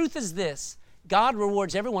 See, the truth is this. God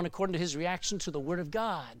rewards everyone according to his reaction to the Word of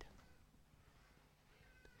God.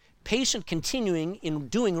 Patient continuing in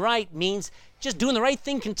doing right means just doing the right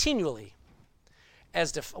thing continually.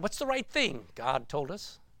 What's the right thing? God told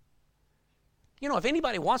us. You know, if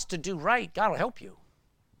anybody wants to do right, God will help you.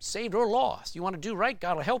 Saved or lost. You want to do right,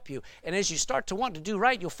 God will help you. And as you start to want to do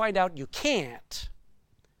right, you'll find out you can't.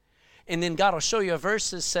 And then God will show you a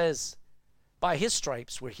verse that says, by his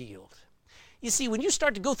stripes we're healed. You see, when you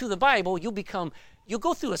start to go through the Bible, you'll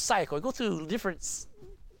go through a cycle, you'll go through different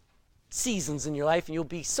seasons in your life, and you'll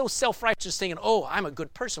be so self-righteous thinking, oh, I'm a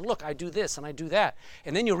good person. Look, I do this and I do that.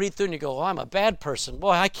 And then you'll read through and you go, oh, I'm a bad person.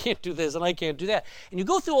 Boy, I can't do this and I can't do that. And you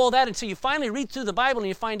go through all that until you finally read through the Bible and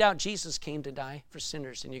you find out Jesus came to die for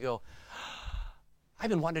sinners. And you go, I've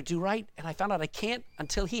been wanting to do right, and I found out I can't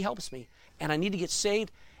until he helps me. And I need to get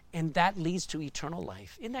saved, and that leads to eternal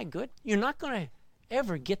life. Isn't that good? You're not going to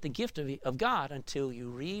ever get the gift of God until you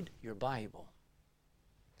read your Bible.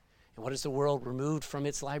 And what is the world removed from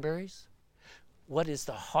its libraries? What is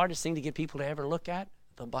the hardest thing to get people to ever look at?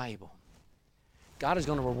 The Bible. God is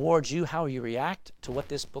going to reward you how you react to what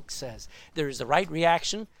this book says. There is the right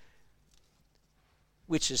reaction,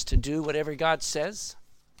 which is to do whatever God says.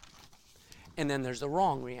 And then there's the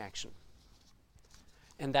wrong reaction.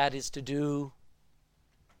 And that is to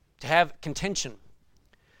have contention,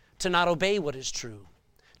 to not obey what is true,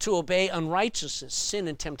 to obey unrighteousness, sin,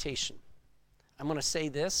 and temptation. I'm going to say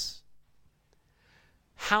this.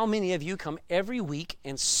 How many of you come every week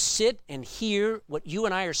and sit and hear what you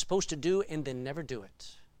and I are supposed to do and then never do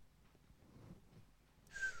it?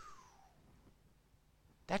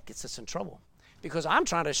 That gets us in trouble. Because I'm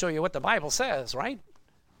trying to show you what the Bible says, right?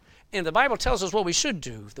 And the Bible tells us what we should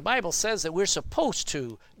do. The Bible says that we're supposed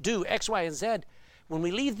to do X, Y, and Z. When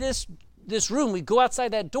we leave this room, we go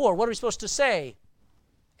outside that door. What are we supposed to say?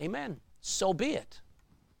 Amen. So be it.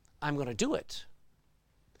 I'm going to do it.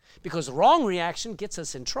 Because the wrong reaction gets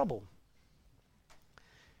us in trouble.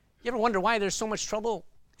 You ever wonder why there's so much trouble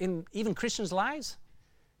in even Christians' lives?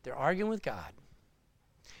 They're arguing with God.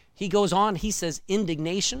 He goes on, he says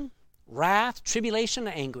indignation, wrath, tribulation,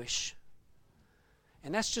 and anguish.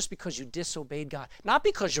 And that's just because you disobeyed God. Not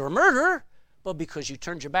because you're a murderer, but because you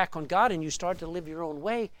turned your back on God and you start to live your own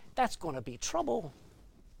way. That's going to be trouble.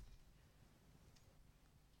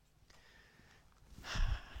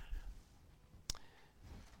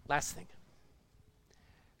 Last thing.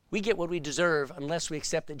 We get what we deserve unless we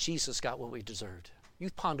accept that Jesus got what we deserved. You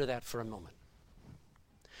ponder that for a moment.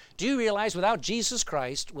 Do you realize without Jesus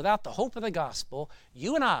Christ, without the hope of the gospel,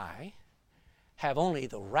 you and I have only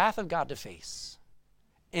the wrath of God to face?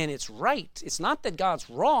 And it's right. It's not that God's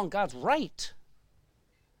wrong, God's right.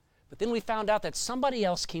 But then we found out that somebody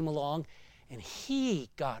else came along and he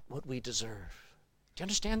got what we deserve. Do you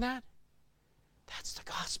understand that? That's the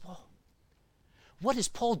gospel. What is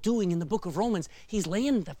Paul doing in the book of Romans? He's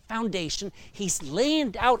laying the foundation. He's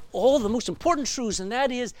laying out all the most important truths, and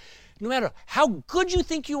that is, no matter how good you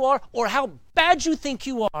think you are or how bad you think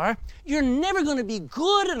you are, you're never going to be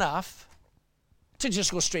good enough to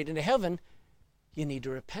just go straight into heaven. You need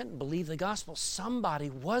to repent and believe the gospel.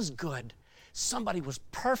 Somebody was good. Somebody was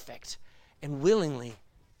perfect and willingly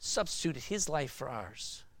substituted his life for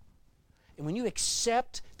ours. And when you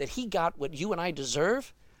accept that he got what you and I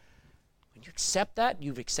deserve, when you accept that,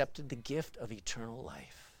 you've accepted the gift of eternal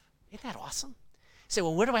life. Isn't that awesome? You say,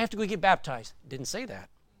 well, where do I have to go get baptized? Didn't say that.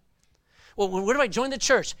 Well, where do I join the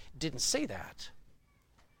church? Didn't say that.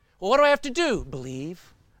 Well, what do I have to do?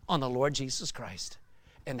 Believe on the Lord Jesus Christ,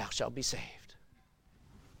 and thou shalt be saved.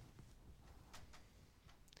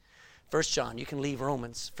 1 John, you can leave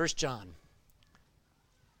Romans. 1 John,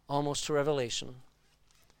 almost to Revelation.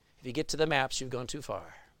 If you get to the maps, you've gone too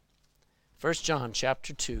far. 1 John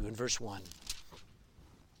chapter 2 and verse 1.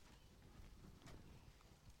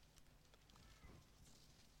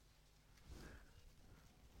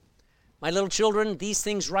 My little children, these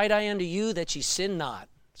things write I unto you, that ye sin not.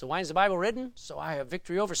 So why is the Bible written? So I have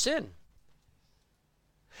victory over sin.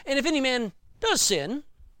 And if any man does sin,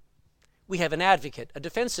 we have an advocate, a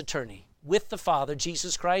defense attorney, with the Father,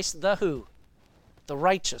 Jesus Christ, the who? The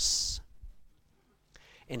righteous.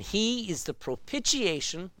 And he is the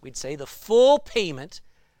propitiation, we'd say the full payment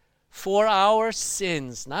for our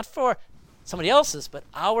sins. Not for somebody else's, but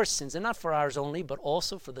our sins. And not for ours only, but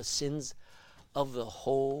also for the sins of the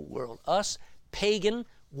whole world. Us, pagan,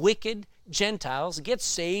 wicked Gentiles, get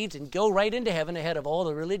saved and go right into heaven ahead of all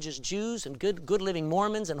the religious Jews and good living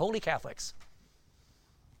Mormons and holy Catholics.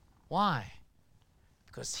 Why?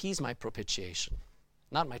 Because he's my propitiation,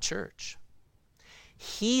 not my church.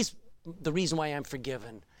 He's the reason why I'm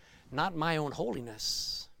forgiven, not my own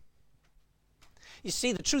holiness. You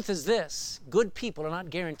see, the truth is this: good people are not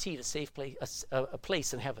guaranteed a safe place, a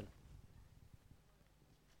place in heaven,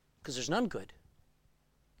 because there's none good.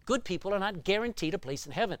 Good people are not guaranteed a place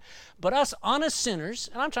in heaven. But us honest sinners,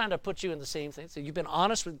 and I'm trying to put you in the same thing. So you've been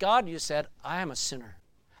honest with God, you said, I am a sinner.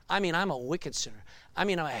 I mean, I'm a wicked sinner. I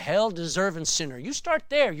mean, I'm a hell-deserving sinner. You start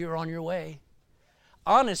there, you're on your way.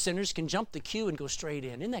 honest sinners can jump the queue and go straight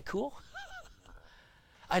in. Isn't that cool?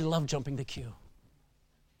 I love jumping the queue.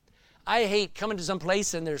 I hate coming to some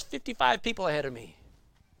place and there's 55 people ahead of me.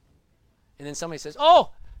 And then somebody says,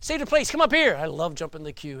 oh, save the place, come up here. I love jumping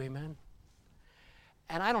the queue, amen.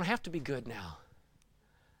 And I don't have to be good now.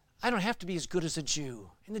 I don't have to be as good as a Jew.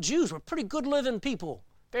 And the Jews were pretty good living people.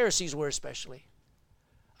 Pharisees were especially.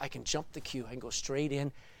 I can jump the queue. I can go straight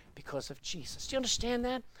in because of Jesus. Do you understand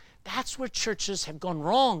that? That's where churches have gone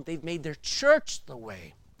wrong. They've made their church the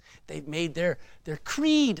way. They've made their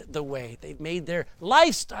creed the way. They've made their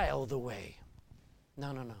lifestyle the way.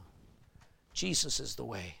 No. Jesus is the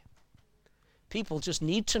way. People just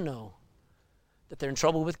need to know that they're in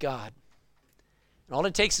trouble with God. And all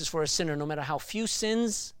it takes is for a sinner, no matter how few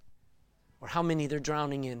sins or how many they're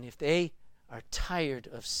drowning in, if they are tired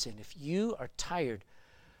of sin, if you are tired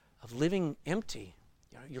of living empty,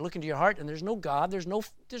 you're looking to your heart and there's no God, there's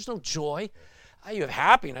no joy. You have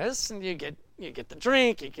happiness and you get the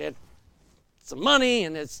drink, you get some money,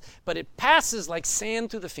 but it passes like sand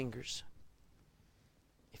through the fingers.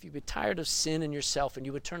 If you'd be tired of sin in yourself and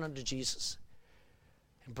you would turn unto Jesus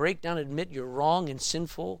and break down and admit you're wrong and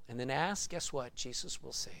sinful and then ask, guess what? Jesus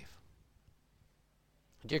will save.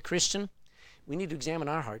 Dear Christian, we need to examine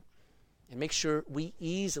our heart and make sure we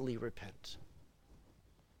easily repent.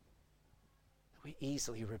 We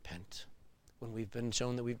easily repent when we've been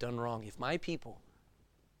shown that we've done wrong. If my people,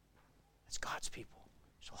 that's God's people,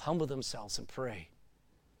 shall humble themselves and pray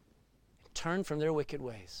and turn from their wicked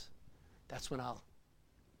ways, that's when I'll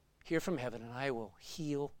hear from heaven and I will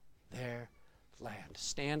heal their land.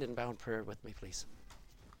 Stand in bound prayer with me, please.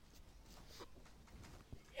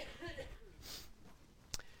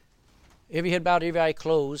 Every head bowed, every eye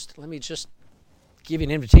closed. Let me just give you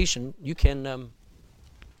an invitation. You can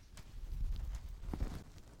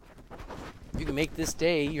make this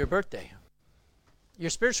day your birthday, your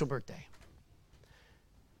spiritual birthday.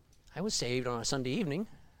 I was saved on a Sunday evening,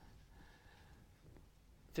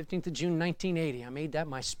 15th of June, 1980. I made that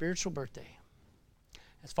my spiritual birthday.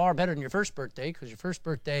 It's far better than your first birthday, because your first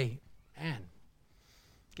birthday, man,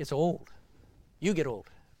 gets old. You get old.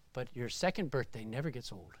 But your second birthday never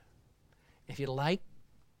gets old. If you'd like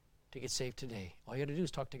to get saved today, all you got to do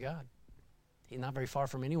is talk to God. He's not very far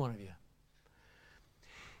from any one of you.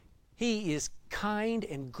 He is kind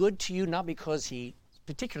and good to you, not because he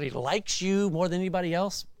particularly likes you more than anybody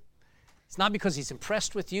else. It's not because he's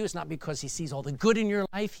impressed with you. It's not because he sees all the good in your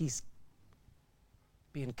life. He's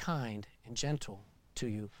being kind and gentle to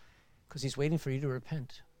you because he's waiting for you to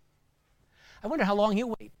repent. I wonder how long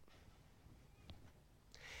he'll wait.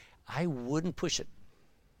 I wouldn't push it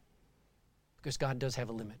because God does have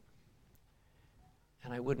a limit.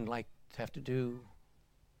 And I wouldn't like to have to do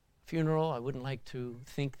a funeral. I wouldn't like to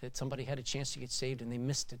think that somebody had a chance to get saved and they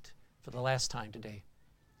missed it for the last time today.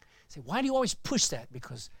 Say, why do you always push that?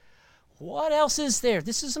 Because what else is there?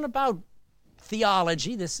 This isn't about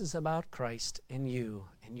theology. This is about Christ and you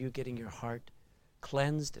getting your heart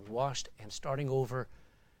cleansed and washed and starting over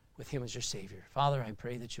with him as your Savior. Father, I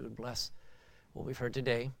pray that you would bless what we've heard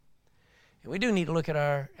today. And we do need to look at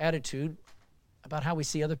our attitude about how we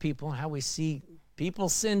see other people and how we see people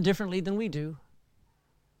sin differently than we do.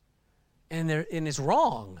 And it's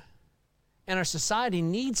wrong. And our society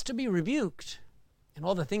needs to be rebuked and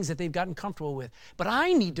all the things that they've gotten comfortable with. But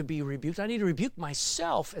I need to be rebuked. I need to rebuke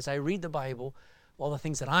myself as I read the Bible, all the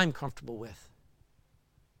things that I'm comfortable with.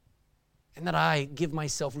 And that I give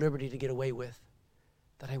myself liberty to get away with,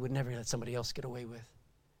 that I would never let somebody else get away with.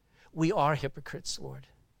 We are hypocrites, Lord.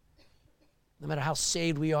 No matter how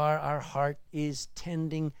saved we are, our heart is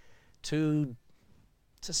tending to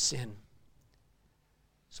sin.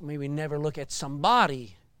 So may we never look at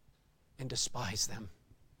somebody and despise them.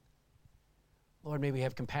 Lord, may we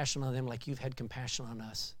have compassion on them like you've had compassion on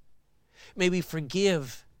us. May we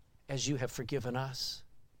forgive as you have forgiven us.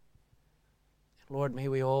 Lord, may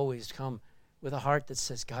we always come with a heart that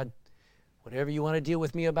says, God, whatever you want to deal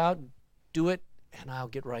with me about, do it, and I'll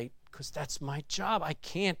get right, because that's my job. I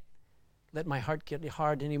can't let my heart get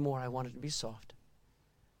hard anymore. I want it to be soft.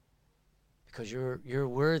 Because you're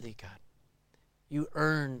worthy, God. You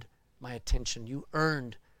earned my attention. You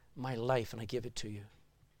earned my life, and I give it to you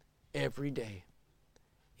every day.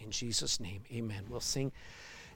 In Jesus' name, amen. We'll sing